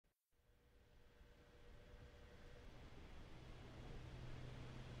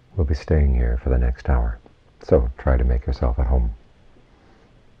We'll be staying here for the next hour, so try to make yourself at home.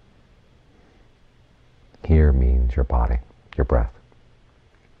 Here means your body, your breath.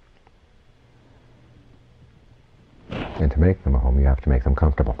 And to make them a home, you have to make them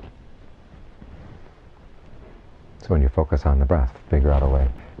comfortable. So when you focus on the breath, figure out a way,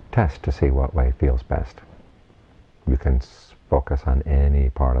 test to see what way feels best. You can focus on any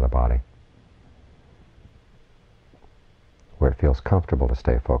part of the body where it feels comfortable to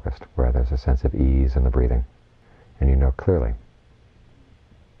stay focused, where there's a sense of ease in the breathing. And you know clearly,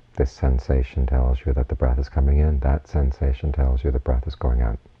 this sensation tells you that the breath is coming in, that sensation tells you the breath is going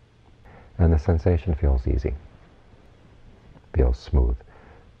out. And the sensation feels easy, feels smooth.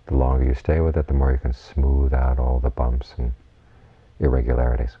 The longer you stay with it, the more you can smooth out all the bumps and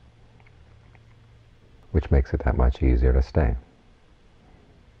irregularities, which makes it that much easier to stay.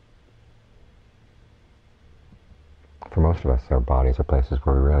 For most of us, our bodies are places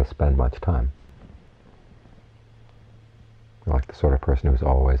where we really spend much time. We're like the sort of person who's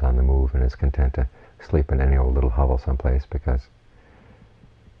always on the move and is content to sleep in any old little hovel someplace because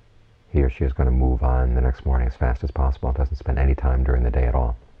he or she is going to move on the next morning as fast as possible and doesn't spend any time during the day at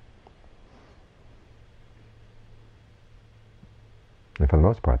all. And for the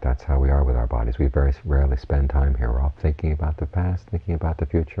most part, that's how we are with our bodies. We very rarely spend time here. We're all thinking about the past, thinking about the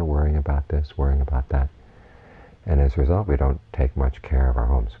future, worrying about this, worrying about that. And as a result, we don't take much care of our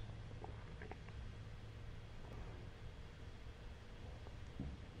homes.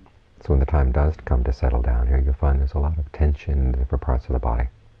 So when the time does come to settle down here, you'll find there's a lot of tension in different parts of the body.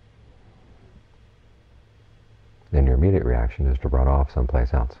 Then your immediate reaction is to run off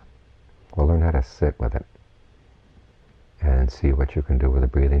someplace else. Well, learn how to sit with it and see what you can do with the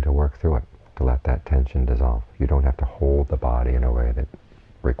breathing to work through it, to let that tension dissolve. You don't have to hold the body in a way that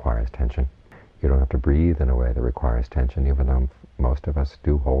requires tension. You don't have to breathe in a way that requires tension, even though most of us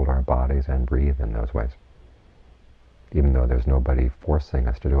do hold our bodies and breathe in those ways, even though there's nobody forcing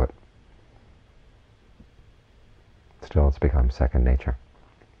us to do it. Still, it's become second nature.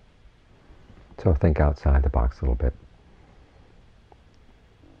 So think outside the box a little bit.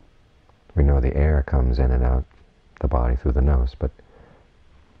 We know the air comes in and out the body through the nose, but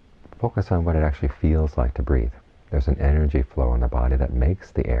focus on what it actually feels like to breathe. There's an energy flow in the body that makes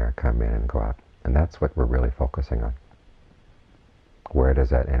the air come in and go out, and that's what we're really focusing on. Where does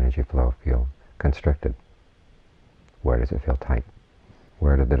that energy flow feel constricted? Where does it feel tight?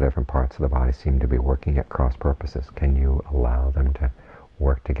 Where do the different parts of the body seem to be working at cross purposes? Can you allow them to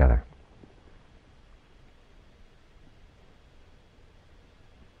work together?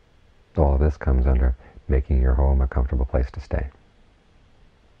 All of this comes under making your home a comfortable place to stay.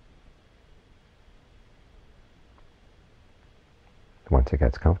 Once it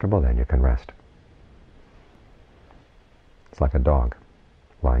gets comfortable, then you can rest. It's like a dog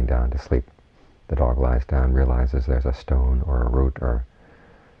lying down to sleep. The dog lies down, realizes there's a stone or a root or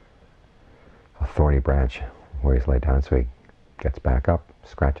a thorny branch where he's laid down, so he gets back up,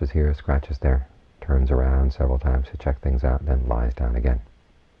 scratches here, scratches there, turns around several times to check things out, and then lies down again.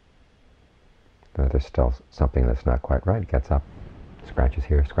 Then there's still something that's not quite right, gets up, scratches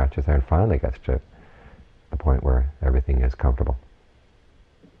here, scratches there, and finally gets to the point where everything is comfortable.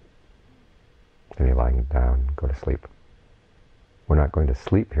 Then you lie down, go to sleep. We're not going to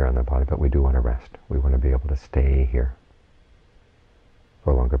sleep here on the body, but we do want to rest. We want to be able to stay here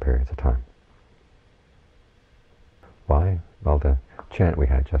for longer periods of time. Why? Well, the chant we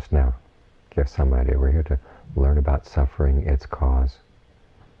had just now gives some idea. We're here to learn about suffering, its cause,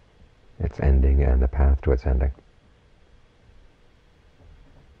 its ending, and the path to its ending.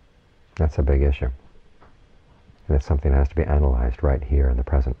 That's a big issue. And it's something that has to be analyzed right here in the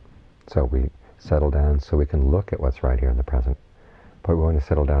present. So we settle down so we can look at what's right here in the present. But we want to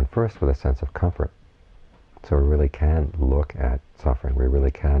settle down first with a sense of comfort. So we really can look at suffering. We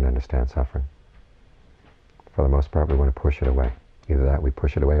really can understand suffering. For the most part, we want to push it away. Either that, we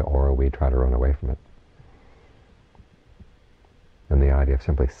push it away, or we try to run away from it. And the idea of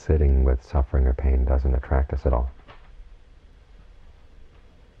simply sitting with suffering or pain doesn't attract us at all.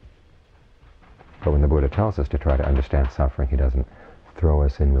 But when the Buddha tells us to try to understand suffering, he doesn't throw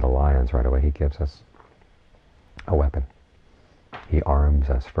us in with the lions right away. He gives us a weapon. He arms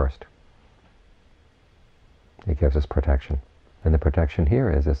us first. He gives us protection. And the protection here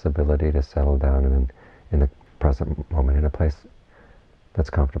is this ability to settle down in the present moment in a place that's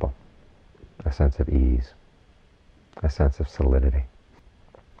comfortable. A sense of ease. A sense of solidity.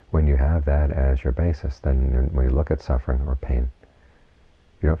 When you have that as your basis, then when you look at suffering or pain,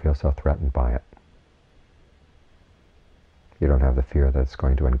 you don't feel so threatened by it. You don't have the fear that it's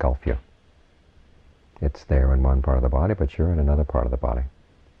going to engulf you. It's there in one part of the body, but you're in another part of the body.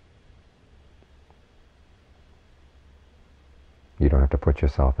 You don't have to put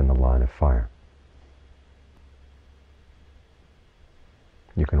yourself in the line of fire.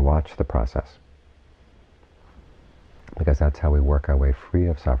 You can watch the process. Because that's how we work our way free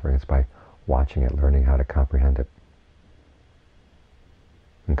of suffering, is by watching it, learning how to comprehend it.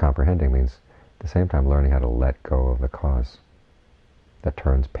 And comprehending means at the same time learning how to let go of the cause that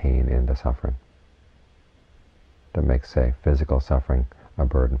turns pain into suffering, that makes, say, physical suffering a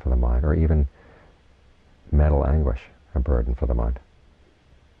burden for the mind, or even mental anguish a burden for the mind.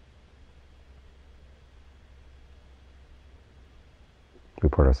 We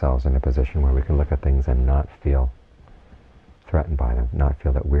put ourselves in a position where we can look at things and not feel threatened by them, not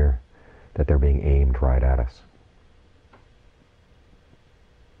feel that they're being aimed right at us.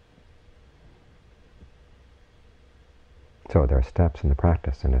 So there are steps in the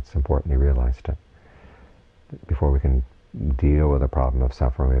practice, and it's important to realize that before we can deal with the problem of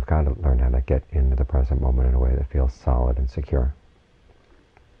suffering, we've got to learn how to get into the present moment in a way that feels solid and secure.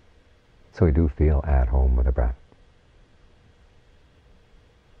 So we do feel at home with the breath.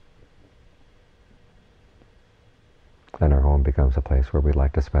 And our home becomes a place where we'd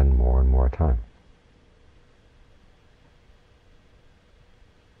like to spend more and more time.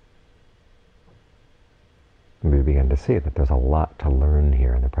 And we begin to see that there's a lot to learn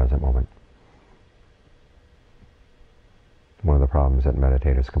here in the present moment. One of the problems that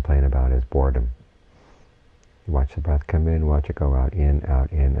meditators complain about is boredom. You watch the breath come in, watch it go out, in,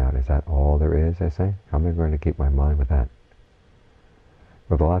 out, in, out. Is that all there is, they say? How am I going to keep my mind with that?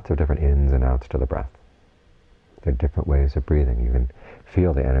 With lots of different ins and outs to the breath. There are different ways of breathing. You can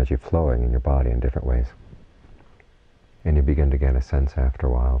feel the energy flowing in your body in different ways. And you begin to get a sense after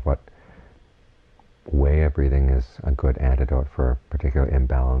a while of what way of breathing is a good antidote for a particular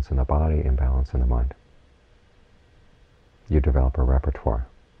imbalance in the body, imbalance in the mind. You develop a repertoire.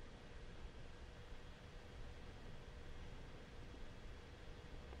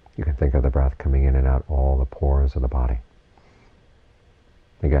 You can think of the breath coming in and out all the pores of the body.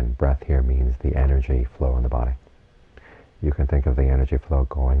 Again, breath here means the energy flow in the body. You can think of the energy flow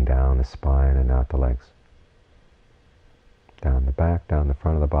going down the spine and out the legs. Down the back, down the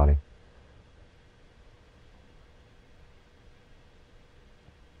front of the body.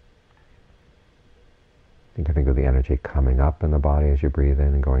 You can think of the energy coming up in the body as you breathe in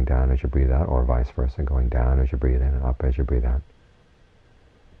and going down as you breathe out, or vice versa, going down as you breathe in and up as you breathe out.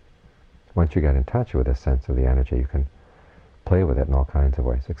 Once you get in touch with this sense of the energy, you can play with it in all kinds of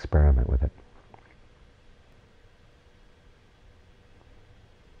ways, experiment with it.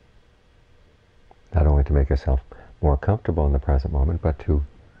 Not only to make yourself more comfortable in the present moment, but to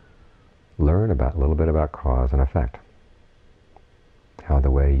learn a little bit about cause and effect. How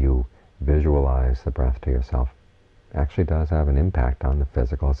the way you visualize the breath to yourself actually does have an impact on the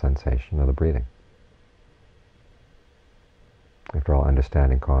physical sensation of the breathing. After all,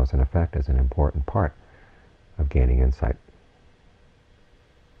 understanding cause and effect is an important part of gaining insight.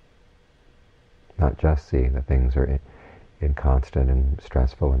 Not just seeing that things are inconstant and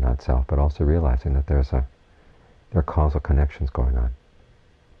stressful and not self, but also realizing that there are causal connections going on.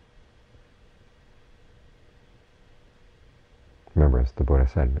 Remember, as the Buddha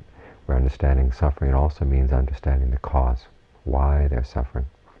said, we're understanding suffering. It also means understanding the cause, why they're suffering.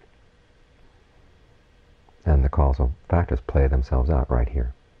 And the causal factors play themselves out right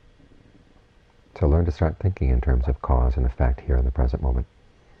here. So learn to start thinking in terms of cause and effect here in the present moment.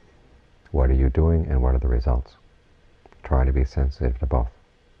 What are you doing and what are the results? Try to be sensitive to both.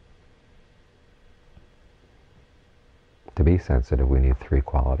 To be sensitive, we need three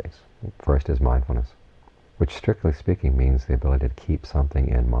qualities. First is mindfulness, which strictly speaking means the ability to keep something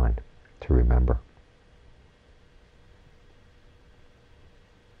in mind, to remember.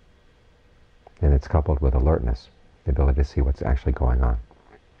 And it's coupled with alertness, the ability to see what's actually going on.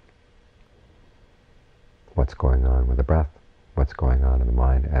 What's going on with the breath, what's going on in the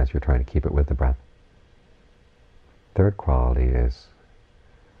mind as you're trying to keep it with the breath. Third quality is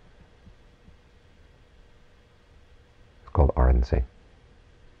called ardency.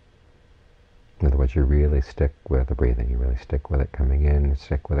 In other words, you really stick with the breathing. You really stick with it coming in, you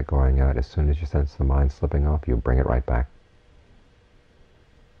stick with it going out. As soon as you sense the mind slipping off, you bring it right back.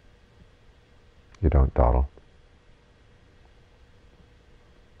 You don't dawdle.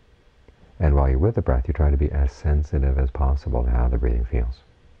 And while you're with the breath, you try to be as sensitive as possible to how the breathing feels.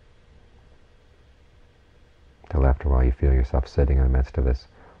 Till after a while you feel yourself sitting in the midst of this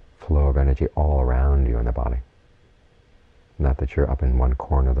flow of energy all around you in the body. Not that you're up in one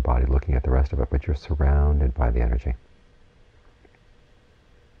corner of the body looking at the rest of it, but you're surrounded by the energy.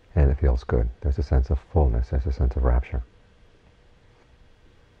 And it feels good. There's a sense of fullness, there's a sense of rapture.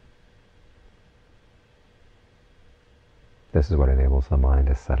 This is what enables the mind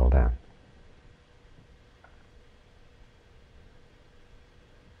to settle down.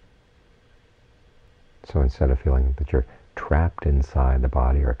 So instead of feeling that you're trapped inside the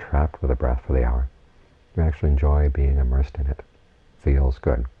body or trapped with the breath for the hour, you actually enjoy being immersed in it. Feels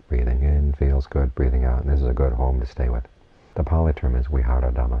good. Breathing in feels good, breathing out, and this is a good home to stay with. The Pali term is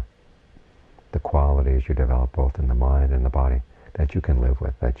Vihara Dhamma. The qualities you develop both in the mind and the body that you can live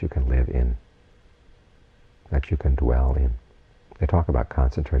with, that you can live in, that you can dwell in. They talk about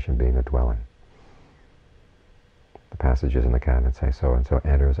concentration being a dwelling. The passages in the canon say so-and-so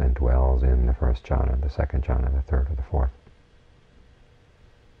enters and dwells in the first jhana, the second jhana, the third, or the fourth.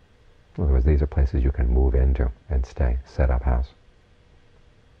 In other words, these are places you can move into and stay, set up house.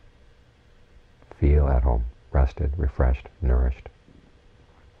 Feel at home, rested, refreshed, nourished.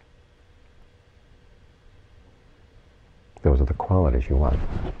 Those are the qualities you want.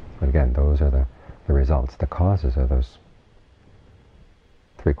 But again, those are the results. The causes are those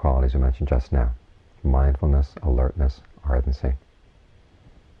three qualities we mentioned just now. Mindfulness, alertness, ardency.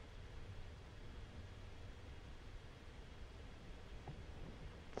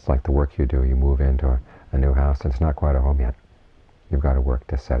 It's like the work you do. You move into a new house and it's not quite a home yet. You've got to work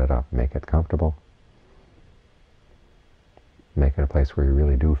to set it up, make it comfortable, make it a place where you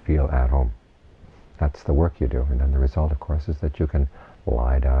really do feel at home. That's the work you do. And then the result, of course, is that you can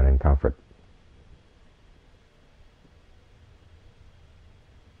lie down in comfort.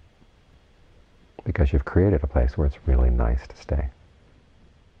 Because you've created a place where it's really nice to stay.